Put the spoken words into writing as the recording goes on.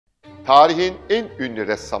Tarihin en ünlü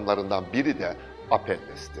ressamlarından biri de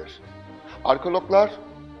Apelles'tir. Arkeologlar,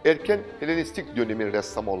 erken Helenistik dönemin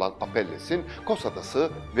ressamı olan Apelles'in Kos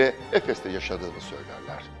Adası ve Efes'te yaşadığını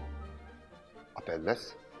söylerler.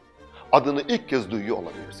 Apelles, adını ilk kez duyuyor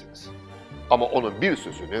olabilirsiniz. Ama onun bir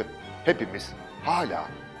sözünü hepimiz hala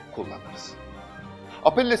kullanırız.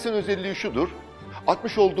 Apelles'in özelliği şudur,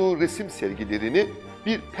 atmış olduğu resim sergilerini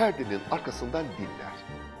bir perdenin arkasından dinler.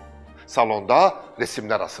 Salonda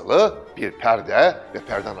resimler asılı, bir perde ve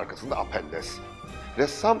perdenin arkasında Apelles.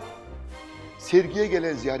 Ressam, sergiye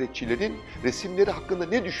gelen ziyaretçilerin resimleri hakkında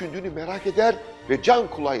ne düşündüğünü merak eder ve can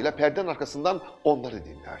kulağıyla perdenin arkasından onları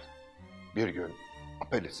dinler. Bir gün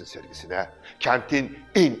Apelles'in sergisine kentin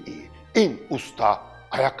en iyi, en usta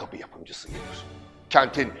ayakkabı yapımcısı gelir.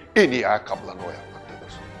 Kentin en iyi ayakkabılarını o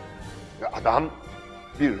yapmaktadır. Ve adam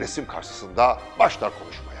bir resim karşısında başlar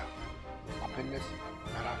konuşmaya. Apelles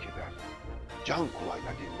merak eder, can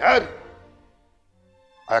kulağıyla dinler.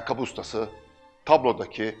 Ayakkabı ustası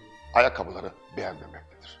tablodaki ayakkabıları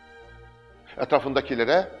beğenmemektedir.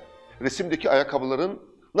 Etrafındakilere resimdeki ayakkabıların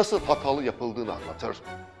nasıl hatalı yapıldığını anlatır.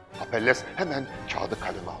 Apelles hemen kağıdı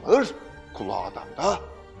kaleme alır, kulağı adamda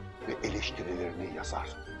ve eleştirilerini yazar.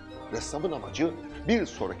 Ressamın amacı bir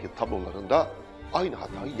sonraki tablolarında aynı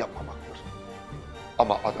hatayı yapmamaktır.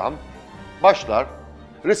 Ama adam başlar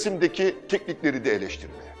resimdeki teknikleri de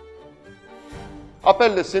eleştirmeye.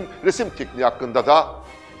 Apelles'in resim tekniği hakkında da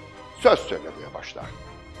söz söylemeye başlar.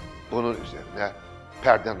 Bunun üzerine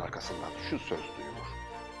perdenin arkasından şu söz duyulur.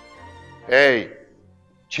 Hey,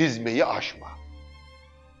 çizmeyi aşma.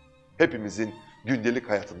 Hepimizin gündelik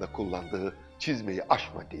hayatında kullandığı çizmeyi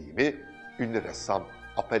aşma deyimi ünlü ressam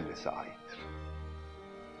Apelles'e aittir.